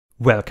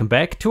Welcome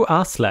back to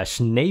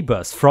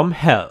r/neighbors from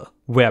hell,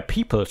 where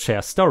people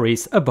share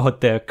stories about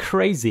their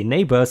crazy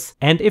neighbors,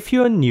 and if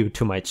you are new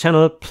to my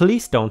channel,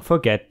 please don't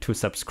forget to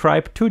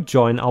subscribe to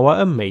join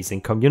our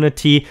amazing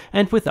community,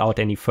 and without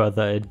any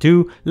further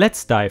ado,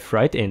 let's dive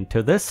right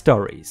into the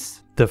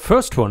stories. The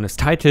first one is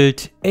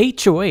titled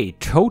HOA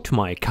towed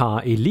my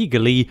car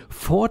illegally,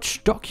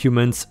 forged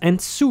documents and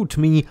sued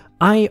me,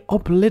 I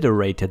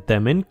obliterated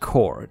them in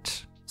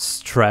court.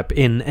 Strap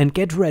in and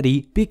get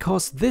ready,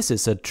 because this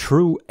is a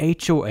true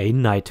HOA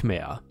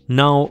nightmare.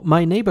 Now,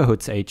 my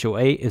neighborhood's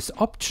HOA is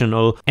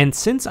optional, and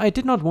since I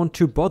did not want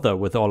to bother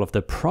with all of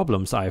the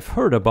problems I've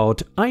heard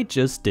about, I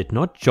just did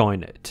not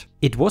join it.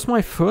 It was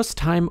my first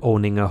time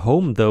owning a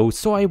home though,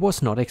 so I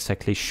was not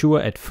exactly sure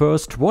at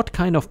first what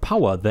kind of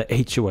power the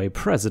HOA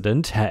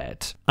president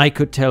had. I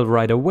could tell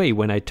right away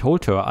when I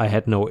told her I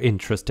had no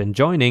interest in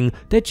joining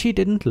that she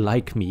didn't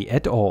like me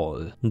at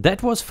all.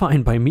 That was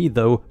fine by me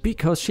though,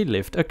 because she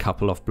lived a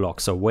couple of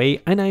blocks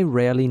away and I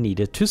rarely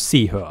needed to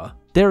see her.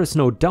 There is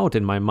no doubt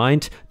in my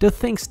mind the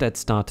things that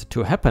started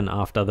to happen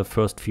after the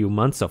first few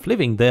months of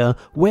living there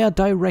were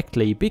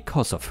directly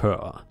because of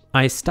her.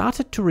 I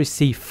started to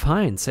receive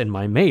fines in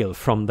my mail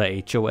from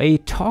the HOA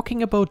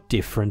talking about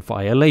different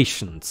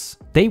violations.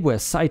 They were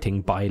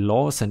citing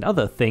bylaws and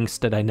other things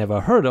that I never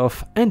heard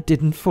of and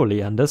didn't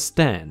fully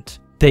understand.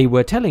 They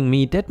were telling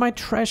me that my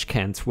trash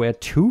cans were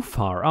too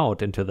far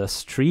out into the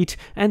street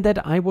and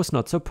that I was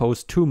not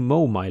supposed to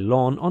mow my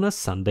lawn on a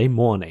Sunday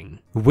morning.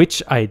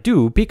 Which I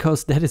do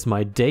because that is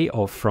my day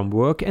off from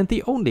work and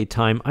the only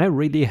time I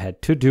really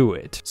had to do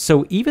it.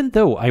 So even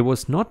though I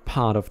was not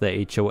part of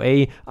the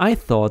HOA, I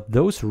thought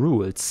those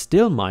rules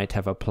still might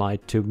have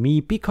applied to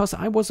me because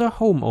I was a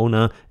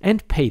homeowner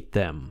and paid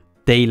them.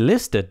 They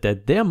listed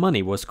that their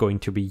money was going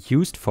to be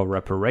used for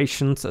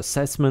reparations,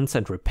 assessments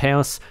and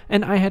repairs,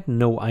 and I had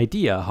no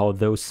idea how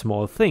those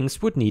small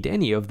things would need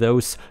any of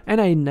those,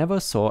 and I never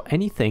saw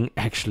anything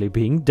actually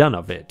being done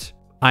of it.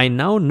 I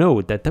now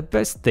know that the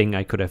best thing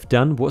I could have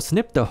done was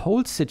nip the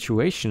whole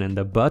situation in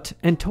the bud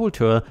and told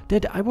her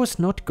that I was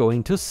not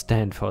going to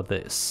stand for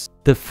this.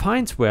 The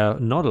fines were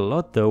not a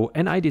lot though,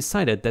 and I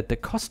decided that the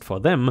cost for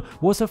them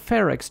was a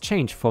fair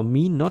exchange for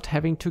me not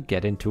having to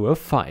get into a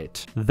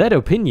fight. That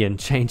opinion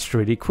changed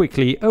really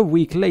quickly a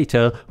week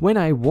later when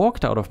I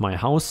walked out of my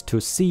house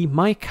to see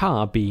my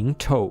car being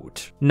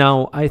towed.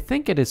 Now, I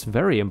think it is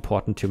very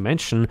important to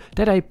mention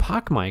that I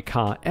park my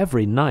car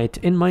every night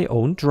in my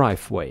own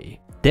driveway.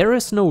 There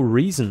is no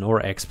reason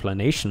or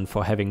explanation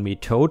for having me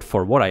towed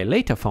for what I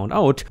later found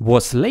out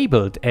was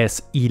labeled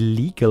as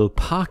illegal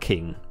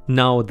parking.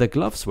 Now the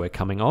gloves were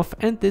coming off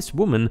and this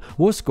woman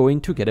was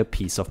going to get a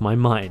piece of my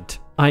mind.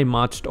 I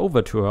marched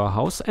over to her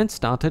house and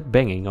started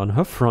banging on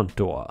her front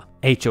door.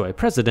 HOA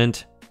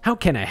president, how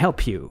can I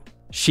help you?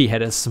 She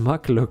had a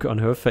smug look on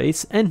her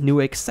face and knew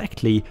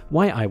exactly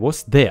why I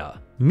was there.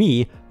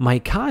 Me, my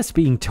car is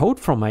being towed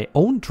from my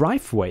own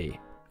driveway.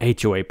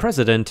 HOA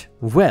president,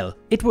 well,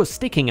 it was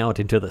sticking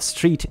out into the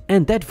street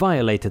and that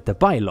violated the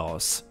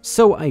bylaws.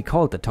 So I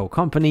called the tow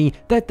company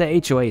that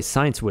the HOA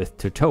signs with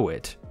to tow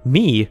it.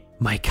 Me,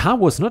 my car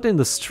was not in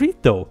the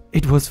street though,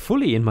 it was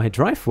fully in my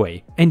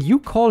driveway, and you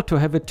called to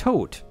have it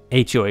towed.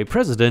 HOA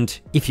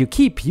president, if you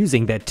keep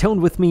using that tone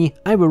with me,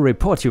 I will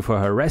report you for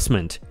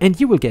harassment, and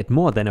you will get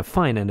more than a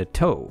fine and a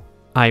tow.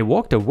 I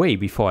walked away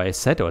before I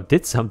said or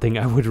did something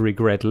I would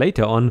regret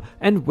later on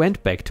and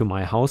went back to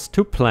my house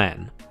to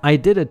plan. I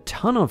did a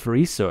ton of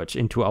research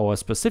into our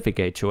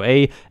specific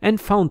HOA and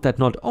found that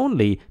not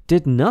only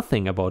did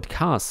nothing about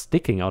cars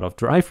sticking out of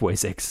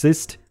driveways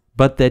exist,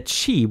 but that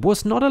she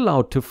was not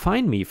allowed to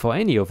fine me for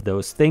any of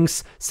those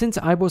things since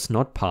I was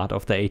not part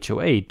of the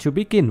HOA to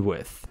begin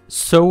with.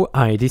 So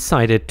I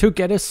decided to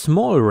get a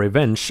small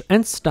revenge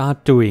and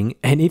start doing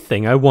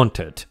anything I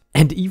wanted.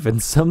 And even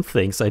some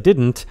things I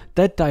didn't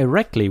that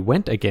directly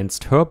went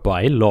against her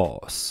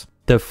bylaws.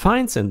 The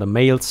fines in the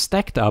mail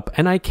stacked up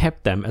and I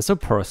kept them as a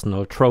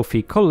personal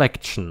trophy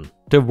collection.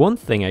 The one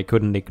thing I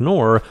couldn't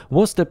ignore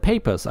was the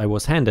papers I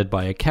was handed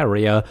by a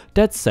carrier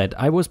that said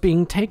I was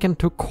being taken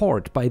to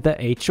court by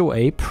the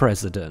HOA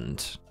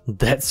president.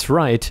 That's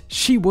right,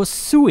 she was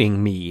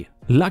suing me.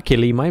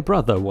 Luckily my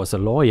brother was a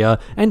lawyer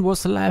and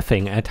was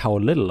laughing at how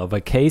little of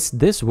a case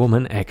this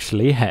woman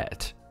actually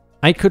had.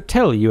 I could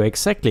tell you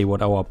exactly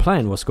what our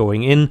plan was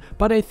going in,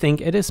 but I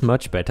think it is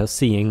much better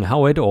seeing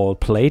how it all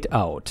played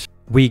out.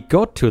 We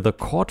got to the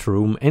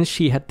courtroom and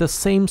she had the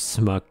same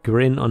smug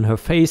grin on her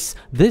face,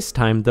 this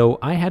time though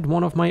I had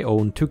one of my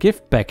own to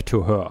give back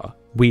to her.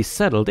 We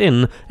settled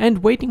in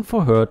and waiting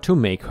for her to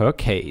make her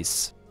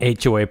case.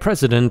 HOA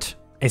president,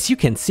 as you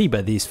can see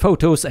by these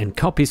photos and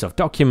copies of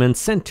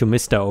documents sent to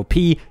Mr. OP,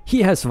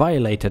 he has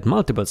violated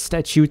multiple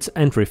statutes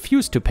and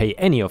refused to pay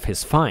any of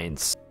his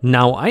fines.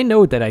 Now I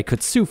know that I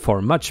could sue for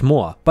much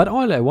more, but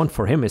all I want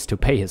for him is to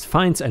pay his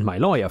fines and my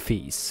lawyer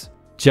fees.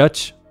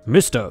 Judge,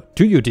 Mister,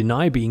 do you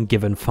deny being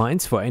given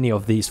fines for any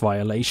of these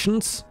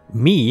violations?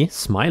 Me,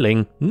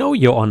 smiling, no,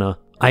 Your Honor.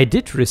 I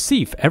did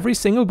receive every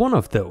single one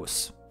of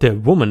those. The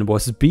woman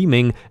was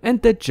beaming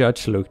and the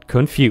judge looked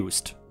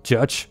confused.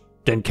 Judge,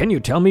 Then can you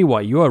tell me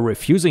why you are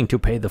refusing to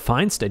pay the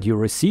fines that you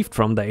received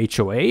from the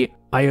HOA?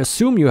 I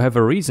assume you have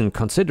a reason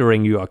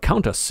considering you are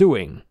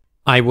countersuing.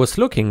 I was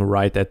looking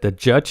right at the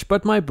judge,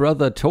 but my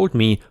brother told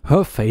me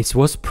her face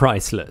was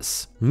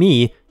priceless.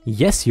 Me,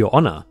 yes, Your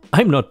Honor,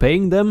 I'm not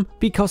paying them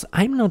because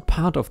I'm not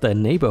part of the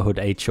neighborhood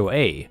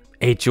HOA.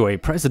 HOA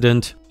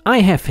president, I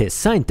have his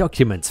signed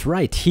documents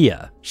right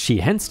here. She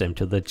hands them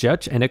to the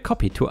judge and a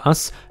copy to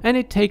us, and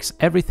it takes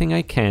everything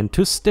I can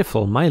to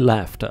stifle my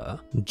laughter.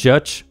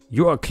 Judge,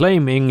 you are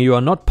claiming you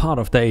are not part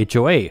of the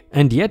HOA,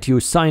 and yet you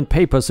signed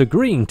papers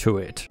agreeing to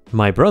it.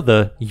 My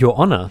brother, Your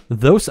Honor,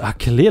 those are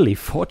clearly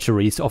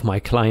forgeries of my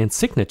client's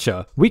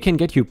signature. We can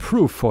get you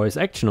proof for his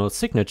actual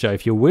signature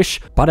if you wish,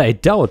 but I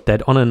doubt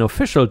that on an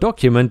official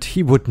document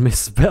he would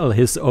misspell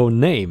his own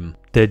name.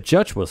 The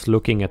judge was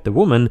looking at the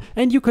woman,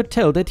 and you could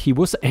tell that he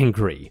was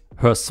angry.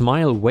 Her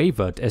smile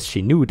wavered as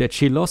she knew that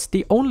she lost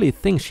the only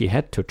thing she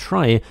had to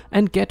try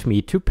and get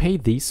me to pay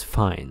these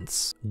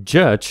fines.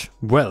 Judge,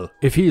 well,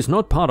 if he is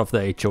not part of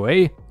the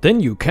HOA,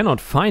 then you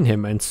cannot fine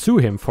him and sue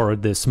him for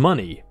this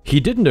money. He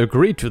didn't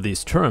agree to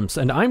these terms,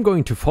 and I'm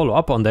going to follow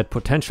up on that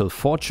potential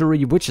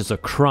forgery, which is a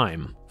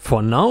crime.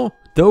 For now,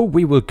 though,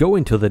 we will go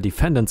into the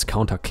defendant's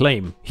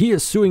counterclaim. He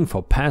is suing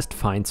for past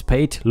fines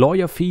paid,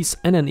 lawyer fees,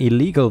 and an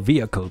illegal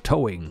vehicle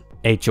towing.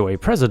 HOA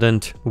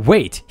president,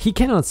 wait, he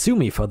cannot sue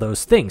me for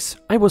those things.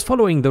 I was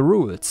following the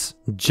rules.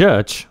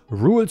 Judge,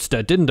 rules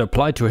that didn't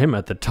apply to him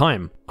at the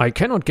time. I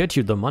cannot get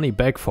you the money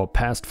back for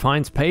past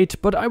fines paid,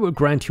 but I will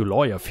grant you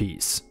lawyer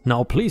fees.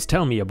 Now please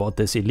tell me about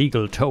this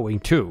illegal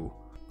towing too.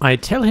 I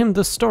tell him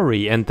the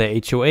story, and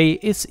the HOA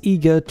is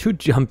eager to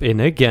jump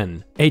in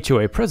again.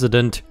 HOA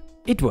president,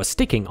 it was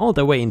sticking all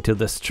the way into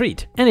the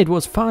street, and it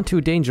was far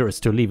too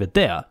dangerous to leave it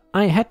there.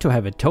 I had to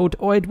have it towed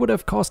or it would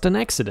have caused an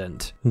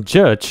accident.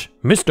 Judge,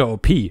 Mr.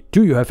 OP,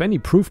 do you have any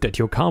proof that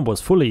your car was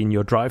fully in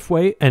your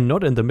driveway and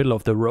not in the middle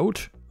of the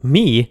road?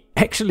 Me?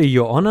 Actually,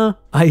 Your Honor,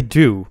 I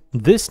do.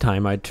 This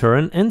time I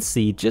turn and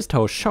see just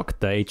how shocked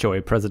the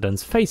HOA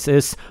president's face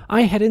is.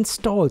 I had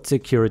installed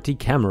security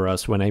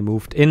cameras when I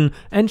moved in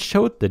and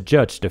showed the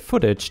judge the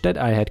footage that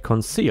I had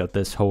concealed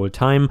this whole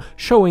time,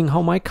 showing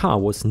how my car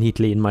was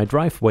neatly in my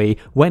driveway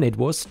when it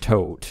was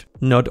towed.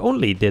 Not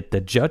only did the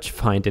judge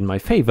find in my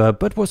favor,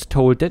 but was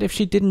told that if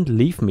she didn't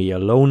leave me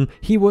alone,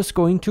 he was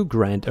going to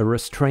grant a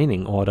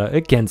restraining order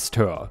against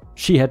her.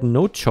 She had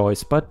no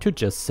choice but to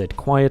just sit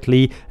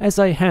quietly as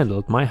I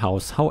handled my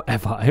house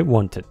however I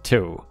wanted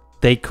to.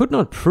 They could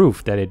not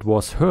prove that it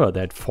was her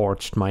that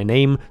forged my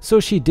name, so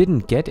she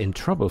didn't get in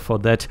trouble for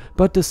that,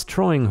 but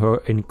destroying her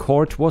in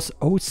court was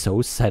oh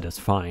so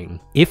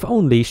satisfying. If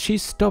only she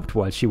stopped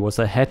while she was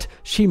ahead,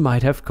 she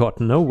might have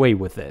gotten away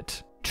with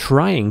it.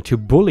 Trying to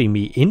bully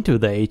me into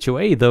the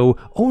HOA though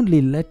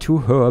only led to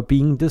her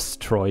being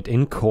destroyed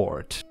in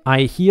court.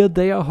 I hear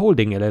they are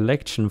holding an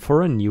election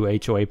for a new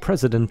HOA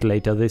president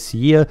later this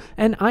year,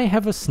 and I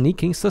have a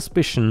sneaking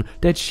suspicion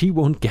that she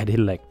won't get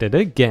elected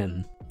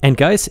again. And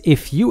guys,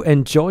 if you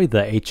enjoy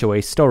the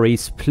HOA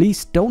stories,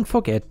 please don't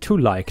forget to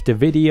like the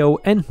video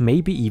and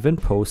maybe even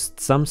post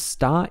some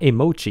star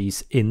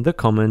emojis in the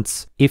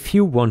comments if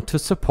you want to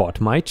support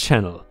my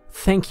channel.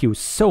 Thank you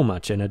so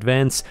much in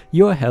advance,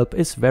 your help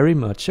is very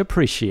much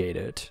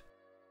appreciated.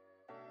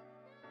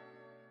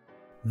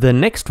 The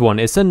next one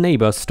is a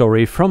neighbor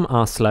story from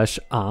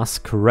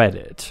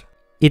r/askreddit.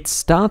 It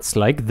starts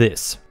like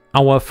this.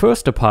 Our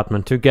first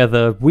apartment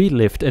together, we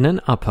lived in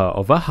an upper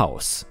of a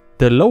house.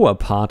 The lower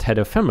part had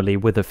a family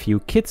with a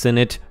few kids in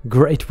it.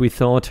 Great, we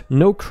thought,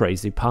 no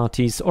crazy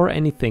parties or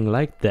anything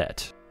like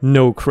that.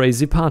 No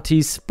crazy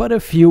parties, but a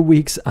few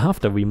weeks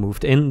after we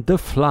moved in, the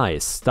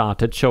flies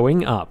started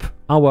showing up.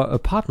 Our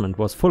apartment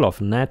was full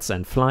of gnats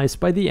and flies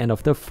by the end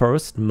of the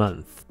first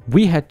month.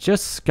 We had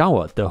just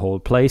scoured the whole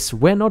place,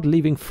 were not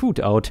leaving food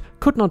out,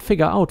 could not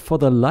figure out for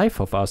the life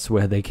of us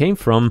where they came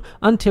from,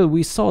 until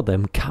we saw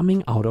them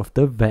coming out of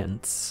the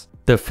vents.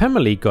 The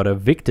family got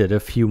evicted a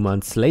few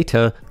months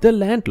later, the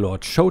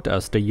landlord showed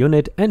us the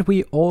unit and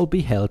we all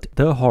beheld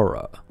the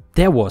horror.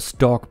 There was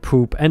dog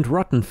poop and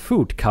rotten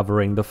food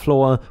covering the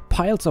floor,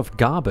 piles of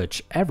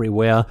garbage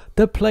everywhere,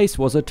 the place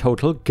was a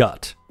total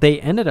gut. They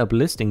ended up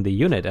listing the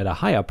unit at a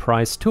higher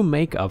price to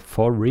make up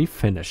for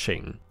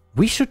refinishing.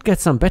 We should get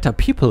some better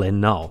people in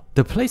now,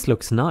 the place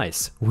looks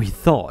nice, we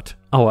thought.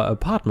 Our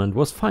apartment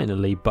was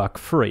finally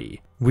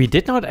bug-free. We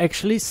did not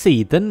actually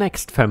see the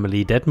next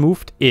family that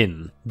moved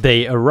in.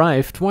 They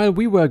arrived while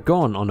we were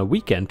gone on a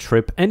weekend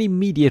trip and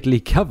immediately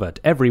covered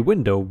every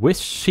window with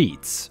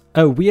sheets.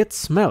 A weird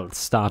smell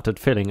started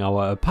filling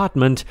our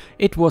apartment,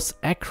 it was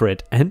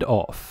acrid and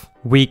off.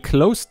 We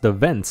closed the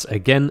vents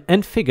again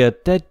and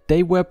figured that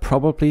they were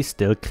probably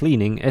still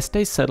cleaning as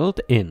they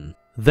settled in.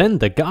 Then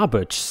the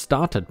garbage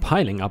started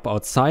piling up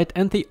outside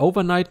and the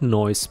overnight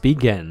noise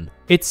began.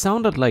 It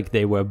sounded like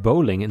they were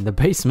bowling in the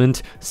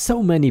basement,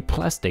 so many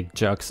plastic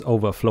jugs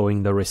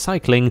overflowing the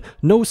recycling,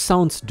 no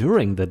sounds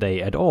during the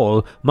day at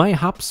all. My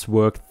hubs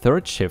worked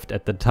third shift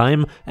at the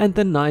time and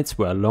the nights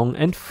were long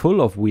and full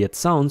of weird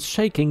sounds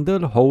shaking the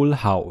whole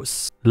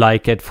house.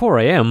 Like at 4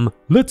 AM,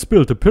 let's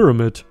build a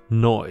pyramid,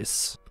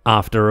 noise.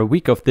 After a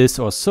week of this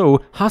or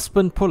so,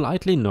 husband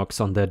politely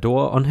knocks on their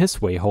door on his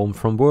way home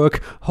from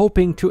work,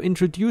 hoping to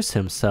introduce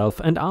himself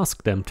and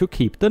ask them to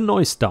keep the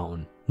noise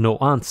down. No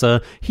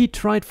answer. He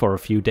tried for a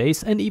few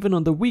days and even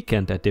on the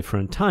weekend at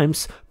different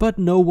times, but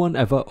no one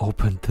ever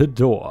opened the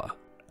door.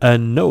 A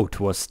note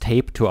was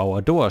taped to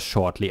our door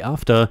shortly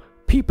after.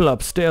 People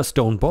upstairs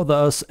don't bother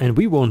us and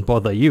we won't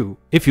bother you.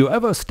 If you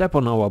ever step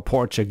on our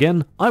porch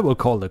again, I will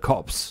call the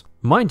cops.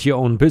 Mind your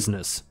own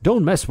business.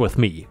 Don't mess with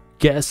me.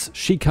 Guess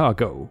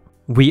Chicago.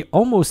 We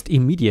almost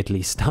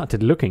immediately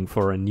started looking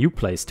for a new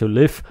place to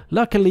live,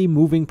 luckily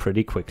moving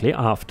pretty quickly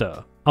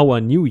after.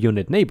 Our new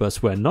unit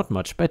neighbors were not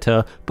much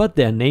better, but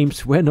their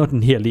names were not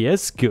nearly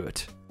as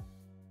good.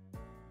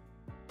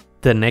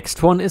 The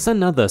next one is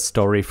another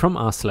story from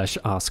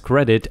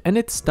r/askreddit and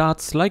it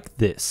starts like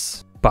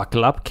this.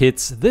 Buckle up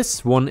kids,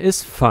 this one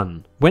is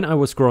fun. When I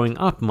was growing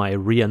up, my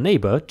rear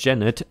neighbor,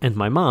 Janet, and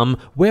my mom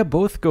were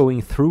both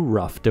going through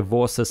rough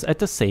divorces at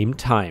the same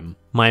time.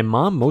 My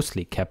mom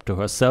mostly kept to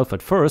herself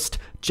at first.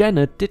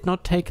 Janet did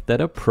not take that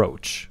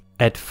approach.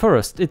 At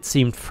first it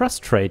seemed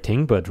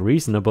frustrating but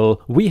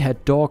reasonable. We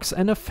had dogs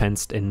and a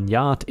fenced-in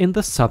yard in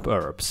the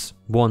suburbs.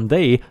 One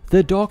day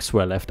the dogs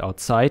were left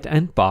outside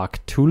and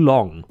barked too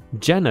long.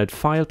 Janet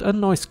filed a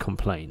noise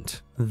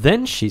complaint.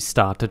 Then she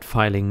started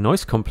filing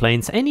noise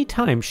complaints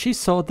anytime she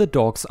saw the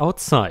dogs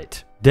outside.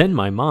 Then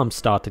my mom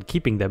started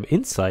keeping them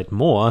inside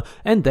more,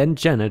 and then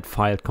Janet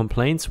filed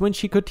complaints when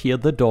she could hear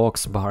the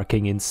dogs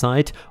barking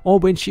inside or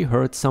when she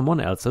heard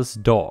someone else's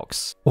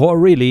dogs. Or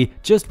really,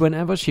 just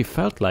whenever she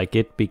felt like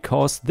it,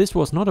 because this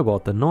was not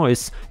about the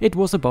noise, it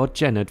was about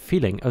Janet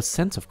feeling a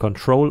sense of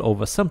control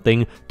over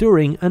something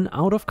during an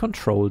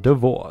out-of-control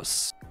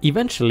divorce.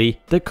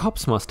 Eventually, the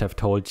cops must have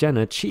told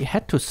Janet she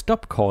had to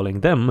stop calling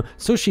them,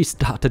 so she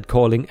started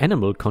calling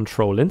animal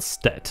control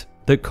instead.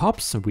 The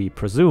cops, we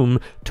presume,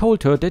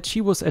 told her that she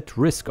was at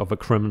risk of a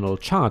criminal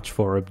charge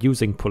for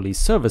abusing police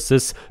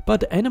services,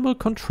 but animal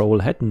control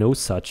had no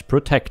such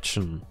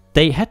protection.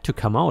 They had to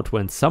come out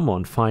when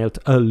someone filed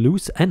a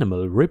loose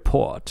animal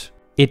report.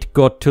 It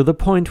got to the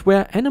point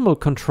where animal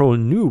control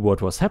knew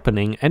what was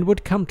happening and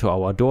would come to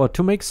our door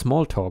to make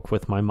small talk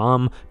with my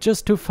mom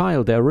just to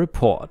file their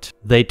report.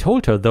 They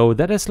told her though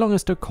that as long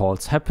as the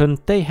calls happened,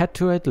 they had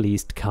to at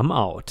least come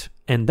out.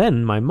 And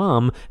then my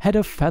mom had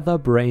a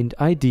feather-brained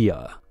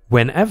idea.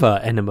 Whenever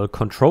animal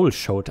control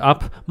showed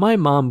up, my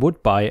mom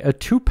would buy a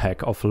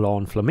 2-pack of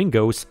lawn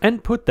flamingos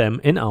and put them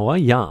in our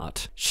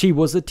yard. She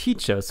was a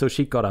teacher, so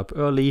she got up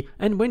early,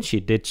 and when she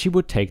did, she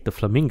would take the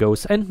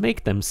flamingos and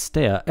make them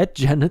stare at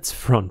Janet's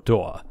front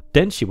door.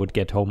 Then she would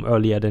get home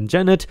earlier than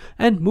Janet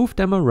and move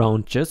them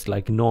around just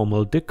like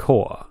normal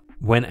decor.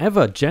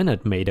 Whenever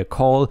Janet made a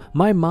call,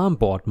 my mom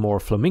bought more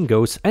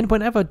flamingos, and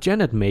whenever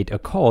Janet made a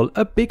call,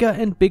 a bigger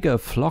and bigger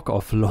flock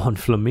of lawn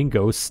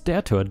flamingos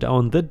stared her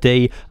down the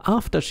day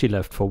after she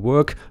left for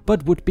work,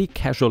 but would be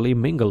casually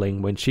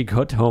mingling when she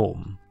got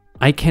home.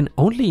 I can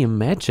only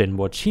imagine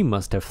what she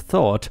must have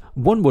thought.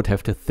 One would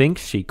have to think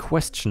she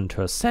questioned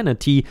her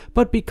sanity,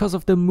 but because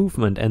of the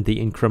movement and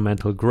the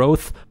incremental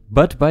growth.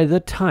 But by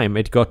the time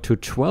it got to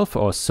 12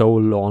 or so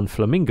lawn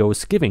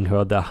flamingos giving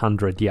her the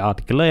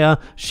 100-yard glare,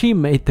 she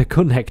made the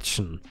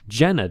connection.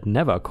 Janet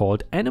never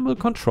called animal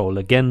control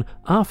again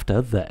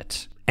after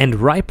that. And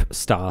Ripe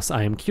Stars,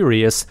 I am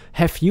curious,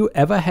 have you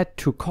ever had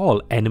to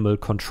call animal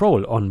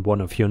control on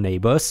one of your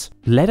neighbors?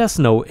 Let us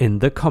know in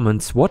the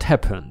comments what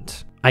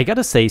happened. I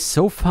gotta say,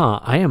 so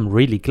far I am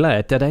really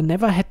glad that I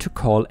never had to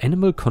call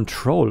animal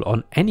control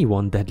on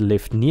anyone that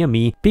lived near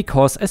me,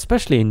 because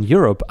especially in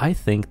Europe I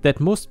think that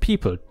most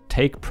people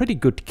take pretty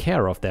good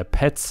care of their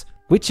pets,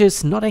 which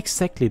is not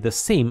exactly the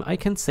same I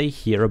can say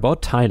here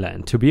about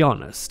Thailand, to be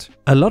honest.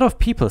 A lot of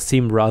people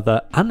seem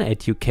rather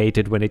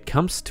uneducated when it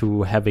comes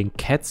to having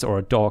cats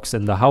or dogs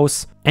in the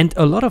house, and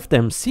a lot of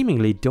them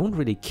seemingly don't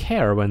really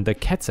care when the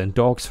cats and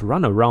dogs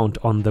run around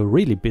on the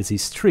really busy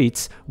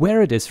streets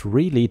where it is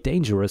really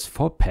dangerous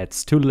for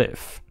pets to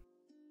live.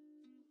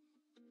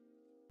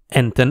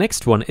 And the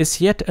next one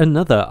is yet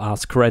another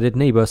Ask Reddit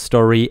neighbor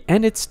story,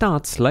 and it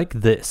starts like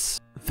this.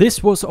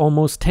 This was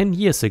almost 10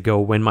 years ago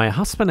when my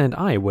husband and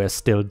I were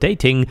still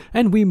dating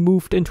and we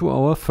moved into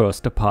our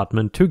first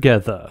apartment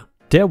together.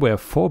 There were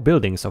 4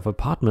 buildings of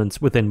apartments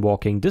within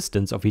walking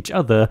distance of each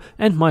other,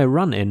 and my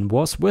run-in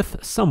was with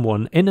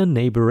someone in a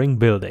neighboring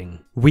building.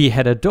 We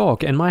had a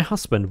dog and my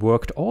husband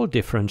worked all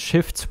different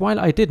shifts while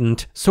I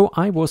didn't, so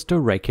I was the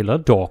regular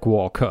dog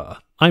walker.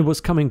 I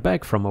was coming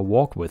back from a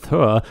walk with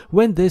her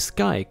when this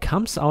guy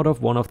comes out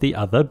of one of the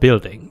other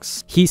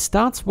buildings. He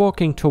starts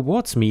walking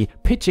towards me,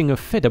 pitching a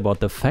fit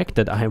about the fact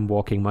that I am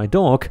walking my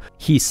dog.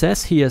 He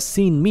says he has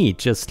seen me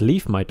just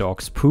leave my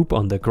dog's poop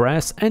on the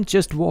grass and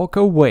just walk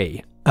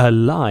away. A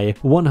lie,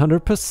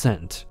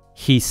 100%.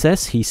 He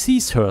says he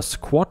sees her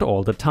squat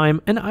all the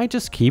time and I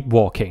just keep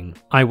walking.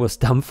 I was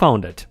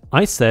dumbfounded.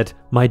 I said,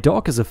 "My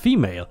dog is a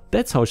female,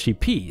 that's how she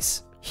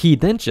pees." He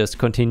then just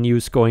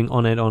continues going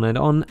on and on and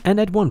on, and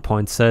at one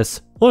point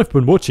says, "I've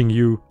been watching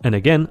you." And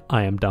again,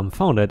 I am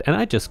dumbfounded and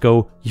I just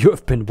go, "You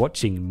have been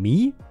watching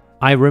me?"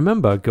 I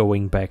remember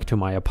going back to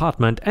my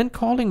apartment and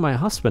calling my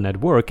husband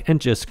at work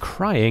and just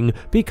crying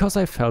because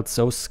I felt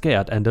so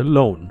scared and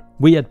alone.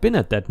 We had been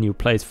at that new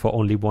place for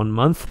only 1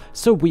 month,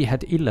 so we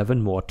had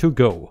 11 more to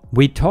go.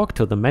 We talked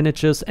to the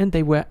managers and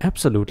they were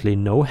absolutely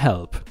no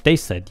help. They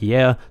said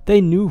yeah, they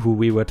knew who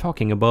we were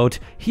talking about,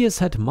 he has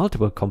had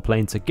multiple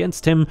complaints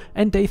against him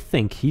and they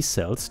think he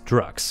sells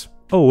drugs.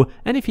 Oh,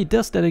 and if he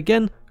does that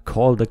again,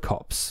 call the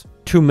cops.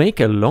 To make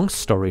a long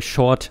story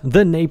short,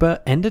 the neighbor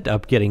ended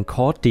up getting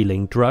caught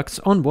dealing drugs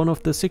on one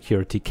of the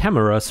security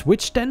cameras,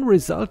 which then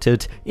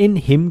resulted in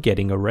him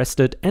getting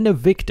arrested and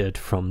evicted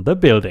from the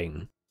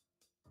building.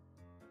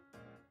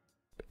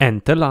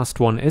 And the last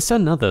one is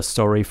another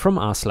story from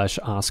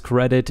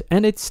r/askreddit,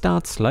 and it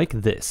starts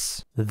like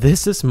this.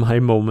 This is my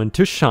moment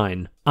to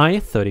shine. I,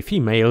 30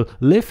 female,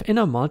 live in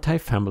a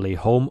multi-family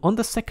home on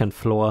the 2nd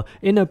floor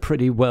in a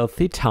pretty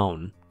wealthy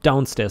town.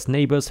 Downstairs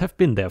neighbors have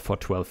been there for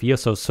 12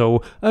 years or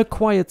so, a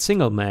quiet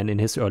single man in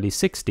his early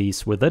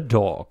 60s with a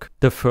dog.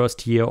 The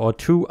first year or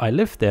two I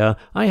lived there,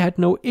 I had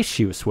no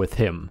issues with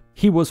him.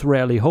 He was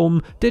rarely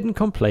home, didn't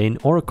complain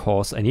or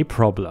cause any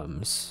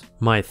problems.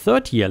 My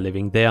 3rd year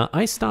living there,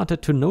 I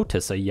started to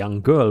notice a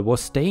young girl was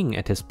staying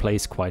at his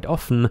place quite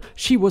often.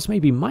 She was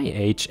maybe my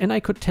age and I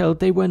could tell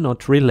they were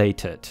not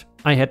related.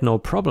 I had no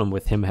problem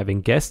with him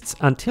having guests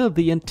until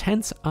the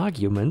intense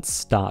arguments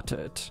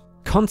started.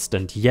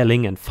 Constant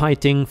yelling and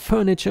fighting,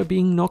 furniture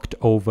being knocked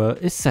over,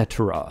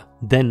 etc.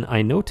 Then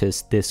I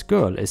noticed this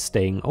girl is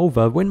staying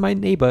over when my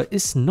neighbor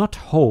is not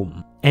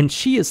home. And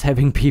she is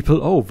having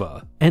people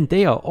over. And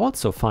they are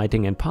also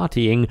fighting and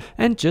partying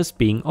and just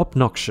being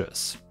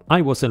obnoxious.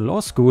 I was in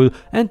law school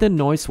and the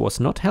noise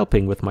was not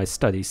helping with my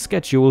study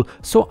schedule,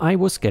 so I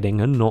was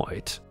getting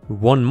annoyed.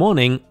 One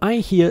morning I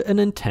hear an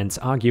intense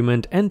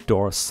argument and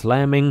doors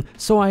slamming,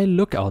 so I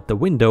look out the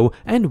window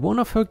and one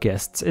of her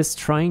guests is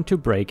trying to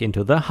break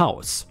into the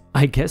house.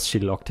 I guess she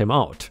locked him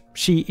out.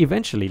 She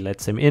eventually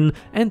lets him in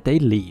and they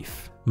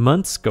leave.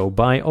 Months go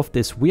by of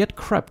this weird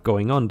crap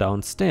going on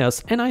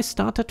downstairs and I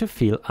started to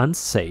feel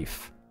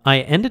unsafe.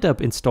 I ended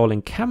up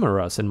installing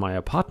cameras in my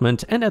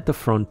apartment and at the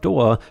front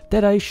door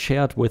that I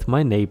shared with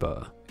my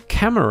neighbor.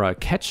 Camera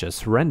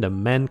catches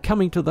random men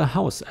coming to the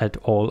house at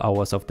all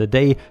hours of the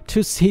day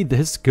to see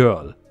this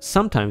girl.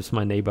 Sometimes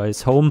my neighbor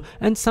is home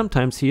and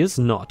sometimes he is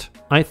not.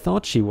 I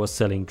thought she was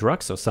selling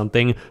drugs or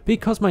something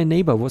because my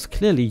neighbor was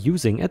clearly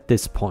using at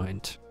this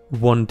point.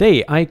 One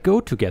day I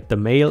go to get the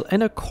mail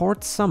and a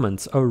court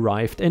summons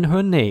arrived in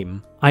her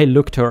name. I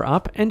looked her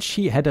up and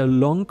she had a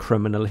long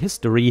criminal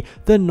history.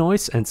 The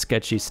noise and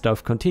sketchy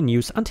stuff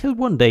continues until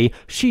one day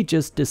she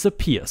just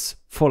disappears.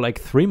 For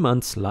like 3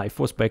 months life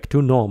was back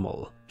to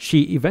normal.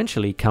 She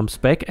eventually comes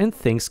back and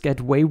things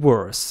get way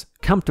worse.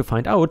 Come to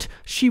find out,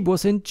 she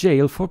was in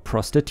jail for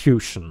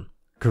prostitution.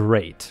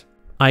 Great.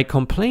 I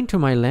complained to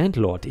my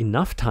landlord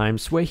enough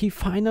times where he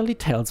finally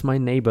tells my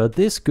neighbor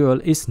this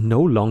girl is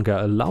no longer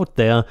allowed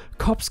there,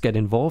 cops get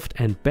involved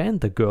and ban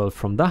the girl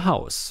from the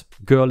house.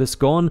 Girl is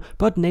gone,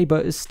 but neighbor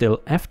is still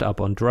effed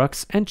up on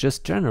drugs and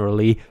just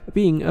generally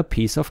being a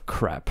piece of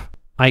crap.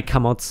 I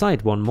come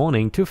outside one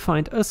morning to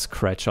find a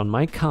scratch on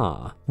my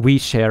car. We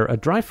share a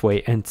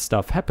driveway and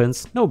stuff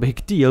happens, no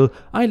big deal.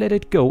 I let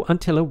it go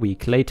until a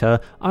week later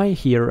I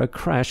hear a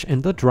crash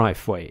in the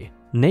driveway.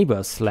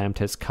 Neighbor slammed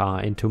his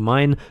car into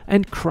mine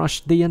and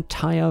crushed the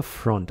entire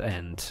front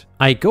end.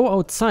 I go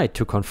outside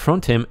to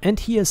confront him and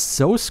he is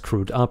so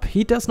screwed up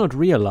he does not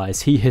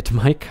realize he hit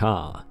my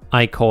car.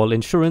 I call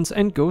insurance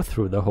and go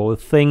through the whole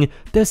thing.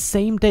 The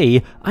same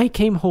day I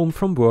came home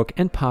from work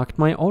and parked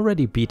my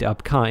already beat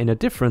up car in a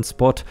different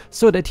spot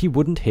so that he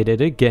wouldn't hit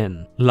it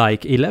again.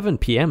 Like 11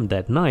 PM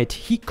that night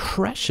he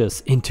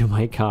crashes into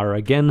my car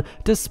again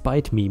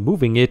despite me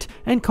moving it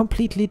and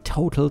completely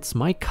totals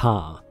my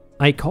car.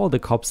 I call the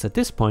cops at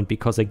this point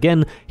because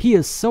again, he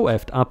is so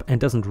effed up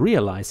and doesn't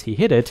realize he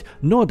hit it,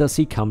 nor does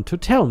he come to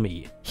tell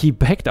me. He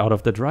backed out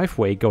of the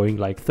driveway going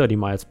like 30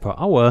 miles per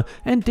hour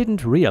and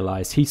didn't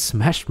realize he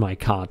smashed my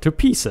car to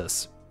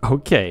pieces.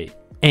 Okay.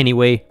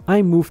 Anyway,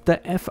 I moved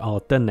the F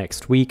out the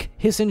next week,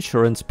 his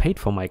insurance paid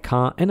for my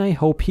car and I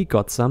hope he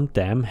got some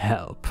damn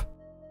help.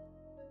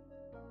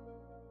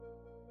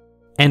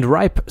 And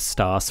ripe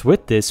stars,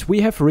 with this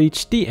we have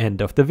reached the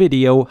end of the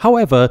video.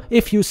 However,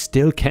 if you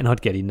still cannot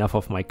get enough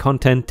of my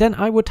content, then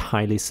I would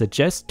highly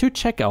suggest to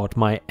check out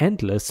my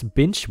endless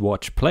binge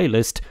watch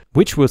playlist,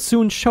 which will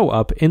soon show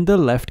up in the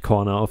left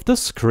corner of the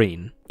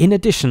screen. In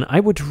addition, I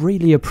would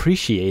really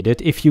appreciate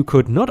it if you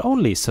could not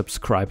only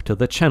subscribe to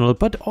the channel,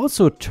 but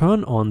also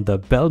turn on the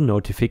bell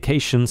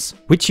notifications,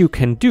 which you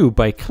can do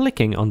by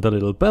clicking on the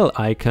little bell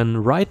icon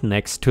right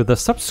next to the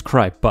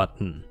subscribe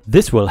button.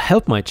 This will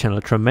help my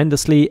channel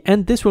tremendously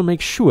and this will make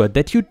sure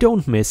that you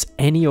don't miss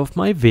any of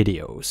my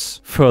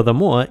videos.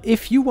 Furthermore,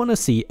 if you want to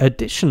see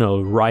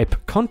additional ripe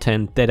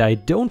content that I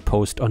don't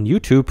post on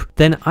YouTube,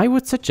 then I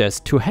would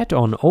suggest to head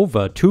on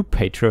over to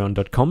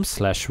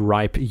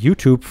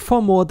patreon.com/ripeyoutube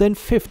for more than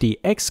 50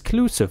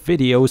 exclusive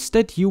videos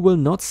that you will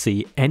not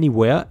see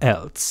anywhere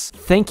else.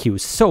 Thank you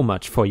so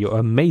much for your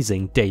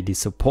amazing daily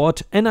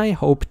support and I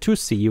hope to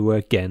see you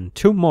again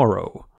tomorrow.